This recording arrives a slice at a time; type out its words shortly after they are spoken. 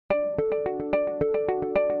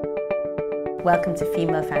Welcome to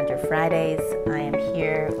Female Founder Fridays. I am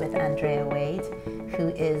here with Andreea Wade, who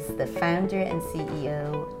is the founder and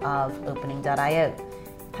CEO of Opening.io.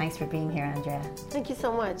 Thanks for being here, Andreea. Thank you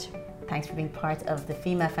so much. Thanks for being part of the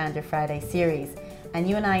Female Founder Friday series. And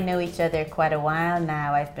you and I know each other quite a while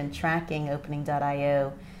now. I've been tracking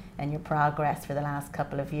Opening.io and your progress for the last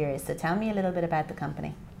couple of years. So tell me a little bit about the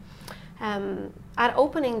company. At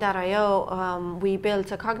Opening.io, we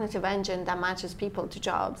built a cognitive engine that matches people to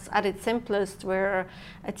jobs. At its simplest, we're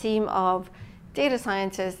a team of data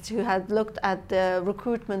scientists who had looked at the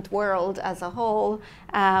recruitment world as a whole.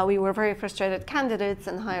 We were very frustrated candidates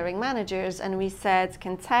and hiring managers, and we said,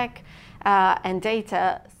 can tech and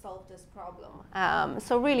data solve this problem?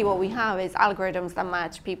 So really what we have is algorithms that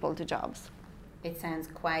match people to jobs. It sounds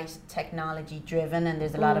quite technology driven, and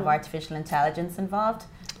there's a lot of artificial intelligence involved.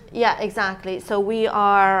 Yeah, exactly. So we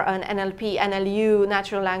are an NLP, NLU,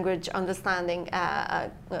 natural language understanding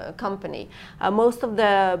company. Most of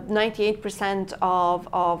the 98%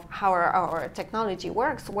 of how our technology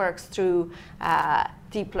works through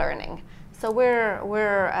deep learning. So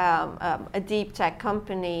we're a deep tech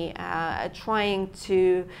company trying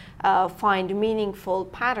to find meaningful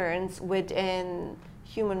patterns within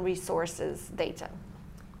human resources data.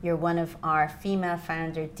 You're one of our female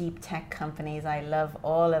founder deep tech companies. I love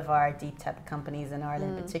all of our deep tech companies in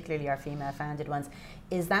Ireland, particularly our female founded ones.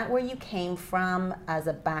 Is that where you came from as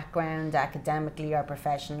a background, academically or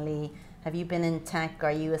professionally? Have you been in tech?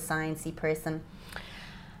 Are you a sciencey person?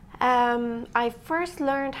 I first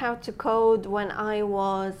learned how to code when I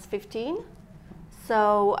was 15.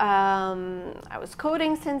 So I was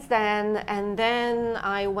coding since then, and then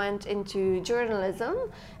I went into journalism,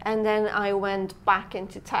 and then I went back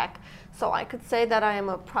into tech. So I could say that I am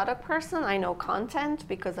a product person. I know content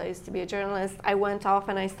because I used to be a journalist. I went off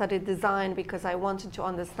and I studied design because I wanted to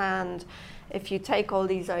understand, if you take all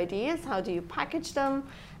these ideas, how do you package them?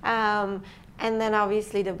 And then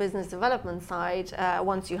obviously the business development side,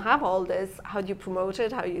 once you have all this, how do you promote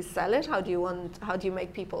it, how do you sell it, how do you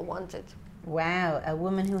make people want it? Wow, a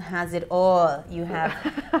woman who has it all. You have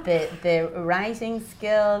the writing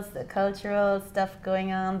skills, the cultural stuff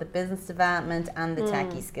going on, the business development, and the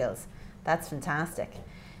techie skills. That's fantastic.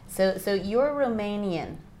 So you're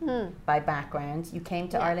Romanian by background. You came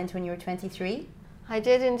to Ireland when you were 23? I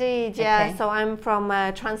did indeed, yeah. Okay. So I'm from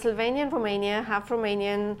Transylvania, Romania, half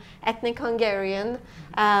Romanian, ethnic Hungarian.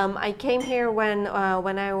 I came here when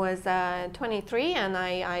I was 23, and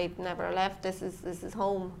I never left. This is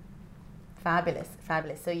home. Fabulous,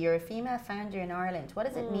 fabulous. So you're a female founder in Ireland. What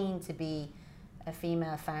does it mean to be a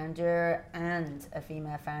female founder and a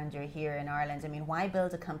female founder here in Ireland? I mean, why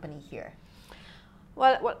build a company here?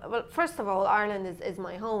 Well, first of all, Ireland is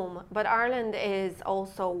my home, but Ireland is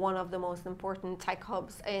also one of the most important tech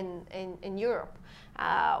hubs in Europe.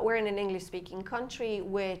 We're in an English-speaking country,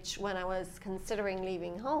 which when I was considering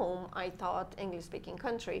leaving home, I thought English-speaking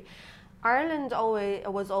country. Ireland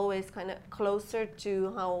was always kind of closer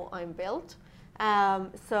to how I'm built.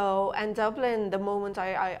 And Dublin, the moment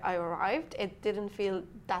I arrived, it didn't feel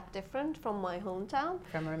that different from my hometown.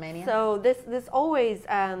 From Romania? So this always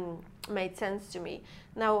made sense to me.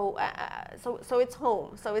 Now, so it's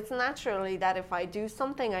home. So it's naturally that if I do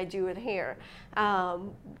something, I do it here.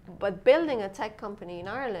 But building a tech company in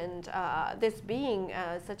Ireland, this being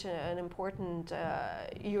such an important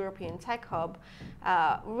European tech hub,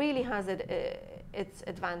 really has its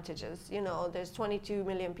advantages. You know, there's 22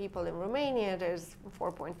 million people in Romania, there's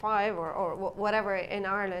 4.5 or whatever in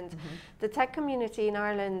Ireland. The tech community in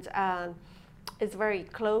Ireland is very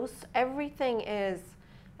close. Everything is,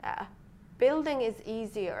 building is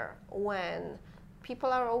easier when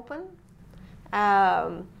people are open.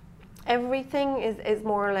 Everything is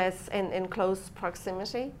more or less in close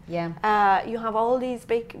proximity. Yeah. You have all these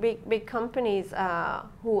big companies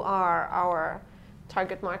who are our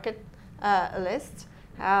target market list.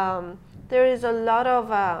 There is a lot of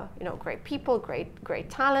great people, great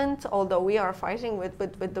talent. Although we are fighting with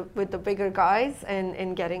the bigger guys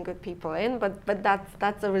in getting good people in, but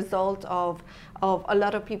that's a result of a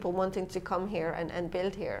lot of people wanting to come here and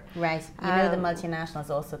build here. Right. You know, the multinationals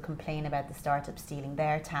also complain about the startups stealing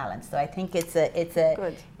their talent. So I think it's a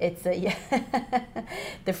yeah.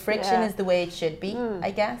 The friction is the way it should be,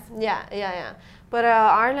 I guess. Yeah. But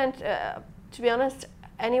Ireland, to be honest,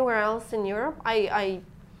 anywhere else in Europe,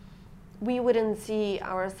 we wouldn't see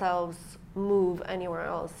ourselves move anywhere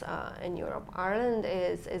else in Europe. Ireland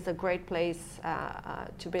is a great place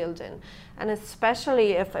to build in, and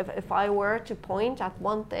especially if I were to point at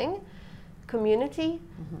one thing, community,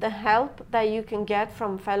 the help that you can get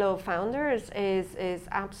from fellow founders is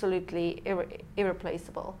absolutely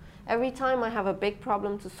irreplaceable. Every time I have a big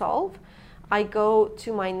problem to solve, I go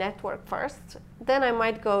to my network first. Then I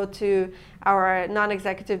might go to our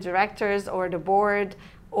non-executive directors or the board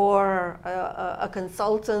or a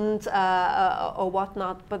consultant or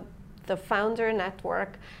whatnot. But the founder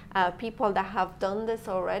network, people that have done this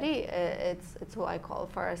already, it's who I call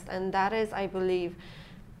first. And that is, I believe,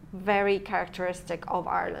 very characteristic of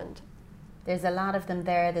Ireland. There's a lot of them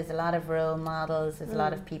there. There's a lot of role models. There's a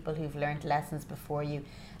lot of people who've learned lessons before you.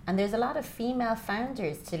 And there's a lot of female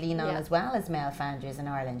founders to lean on as well as male founders in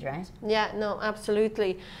Ireland, right? Yeah, no,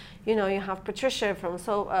 absolutely. You know, you have Patricia from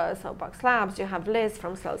Soapbox Labs, you have Liz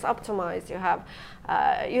from Cells Optimized, you have,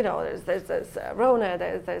 you know, there's Rona,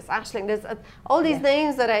 there's Aisling, there's all these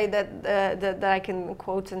names that I can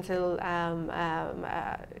quote until,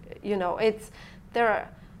 you know,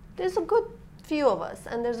 there's a good few of us,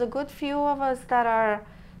 and there's a good few of us that are,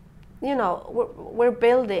 you know, we're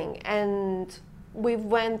building, and we've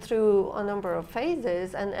went through a number of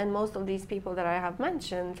phases, and most of these people that I have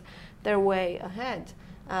mentioned, they're way ahead.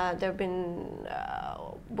 They've been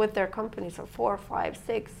with their companies for 4, 5,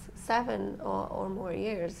 6, 7 or more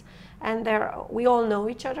years, and we all know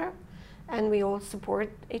each other, and we all support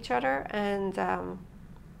each other, and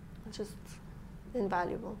it's just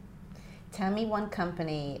invaluable. Tell me one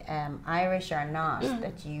company, Irish or not,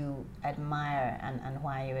 that you admire and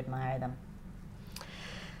why you admire them.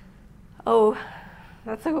 Oh,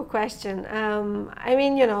 that's a good question. I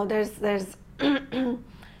mean, you know, there's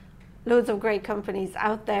loads of great companies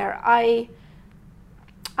out there. I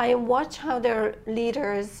watch how their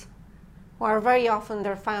leaders, who are very often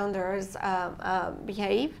their founders,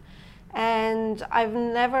 behave, and I've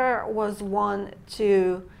never was one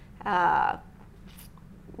to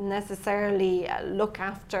necessarily look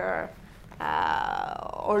after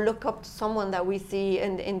or look up to someone that we see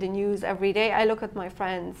in the news every day. I look at my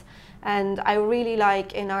friends, and I really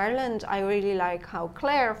like, in Ireland, I really like how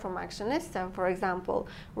Claire from Actionista, for example,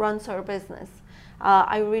 runs her business.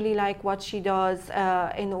 I really like what she does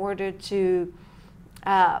in order to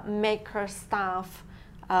make her staff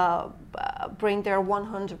bring their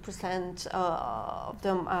 100% of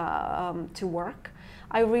them to work.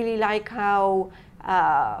 I really like how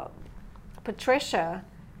Patricia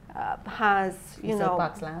has, you know,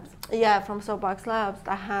 Soapbox Labs. Yeah, from Soapbox Labs,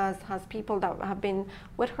 that has people that have been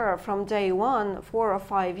with her from day one, 4 or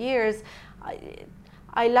 5 years.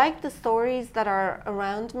 I like the stories that are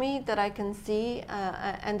around me that I can see,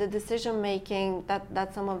 and the decision making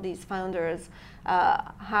that some of these founders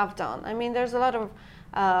have done. I mean, there's a lot of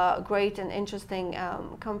great and interesting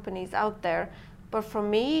companies out there. But for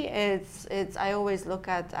me, it's I always look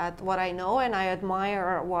at what I know, and I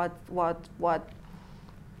admire what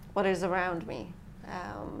is around me.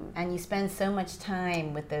 And you spend so much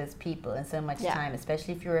time with those people, and so much time,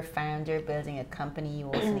 especially if you're a founder building a company. You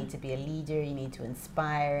also need to be a leader. You need to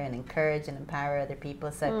inspire and encourage and empower other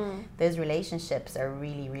people. So those relationships are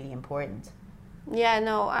really, really important. Yeah,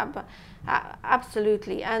 no,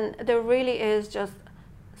 absolutely. And there really is just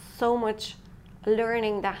so much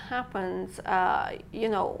learning that happens. You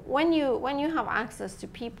know, when you have access to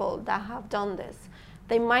people that have done this,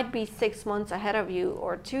 they might be 6 months ahead of you,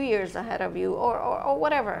 or 2 years ahead of you, or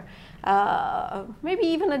whatever. Maybe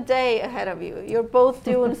even a day ahead of you. You're both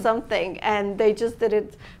doing something, and they just did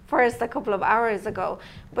it first a couple of hours ago.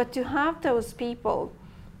 But to have those people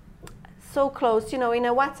so close, you know, in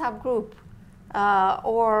a WhatsApp group,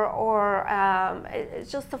 or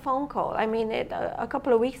it's just a phone call. I mean, a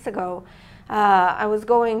couple of weeks ago, I was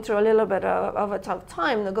going through a little bit of a tough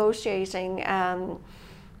time negotiating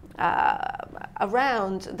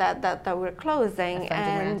around that we're closing,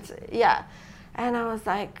 and and I was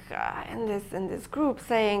like in this group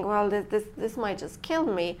saying, well, this might just kill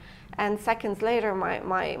me. And seconds later,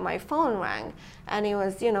 my phone rang, and it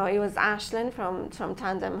was Aisling from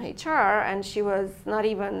Tandem HR, and she was not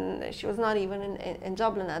even in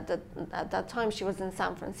Dublin at that time. She was in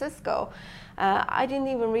San Francisco. I didn't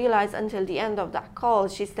even realize until the end of that call.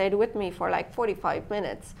 She stayed with me for like 45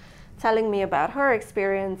 minutes, telling me about her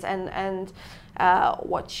experience and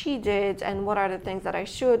what she did, and what are the things that I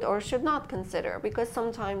should or should not consider, because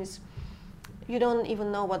sometimes you don't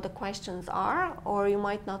even know what the questions are, or you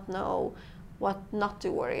might not know what not to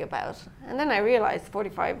worry about. And then I realized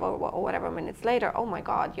 45 or whatever minutes later, oh my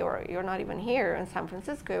God, you're not even here in San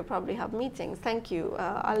Francisco. You probably have meetings. Thank you.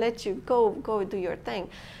 I'll let you go do your thing.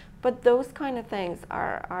 But those kind of things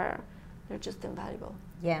they're just invaluable.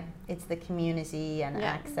 Yeah, it's the community and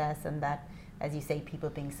access, and that, as you say, people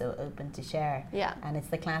being so open to share. Yeah. And it's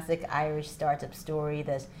the classic Irish startup story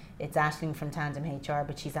that it's Aisling from Tandem HR,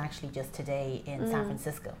 but she's actually just today in San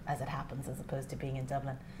Francisco, as it happens, as opposed to being in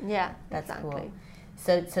Dublin. Yeah, that's exactly. cool.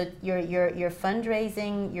 So you're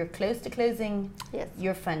fundraising. You're close to closing. Yes.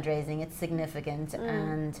 Your fundraising. It's significant.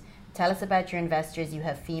 And tell us about your investors. You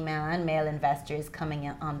have female and male investors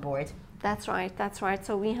coming on board. That's right. That's right.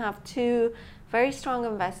 So we have two very strong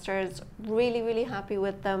investors. Really, really happy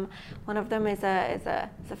with them. One of them is a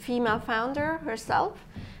female founder herself.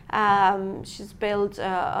 She's built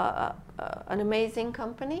an amazing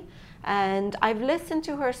company. And I've listened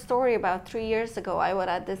to her story about 3 years ago. I was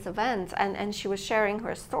at this event and she was sharing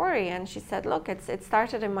her story, and she said, look, it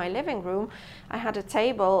started in my living room. I had a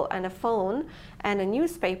table and a phone and a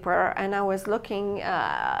newspaper, and I was looking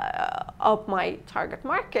up my target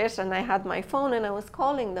market, and I had my phone and I was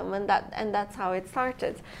calling them, and that's how it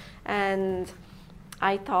started. And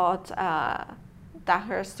I thought that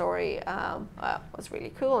her story was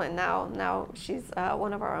really cool, and now she's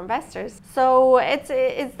one of our investors. So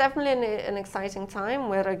it's definitely an exciting time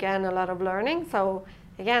with, again, a lot of learning. So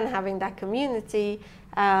again, having that community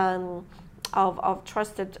of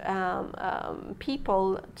trusted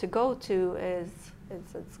people to go to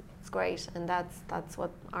it's great, and that's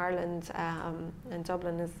what Ireland and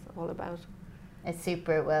Dublin is all about. It's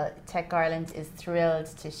super. Well, TechIreland is thrilled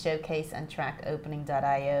to showcase and track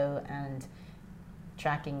opening.io and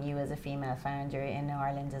tracking you as a female founder in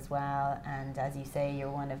Ireland as well. And as you say, you're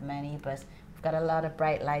one of many, but we've got a lot of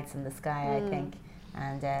bright lights in the sky, I think,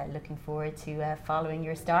 and looking forward to following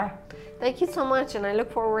your star. Thank you so much, and I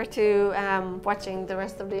look forward to watching the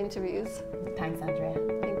rest of the interviews. Thanks, Andrea.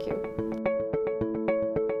 Thank you.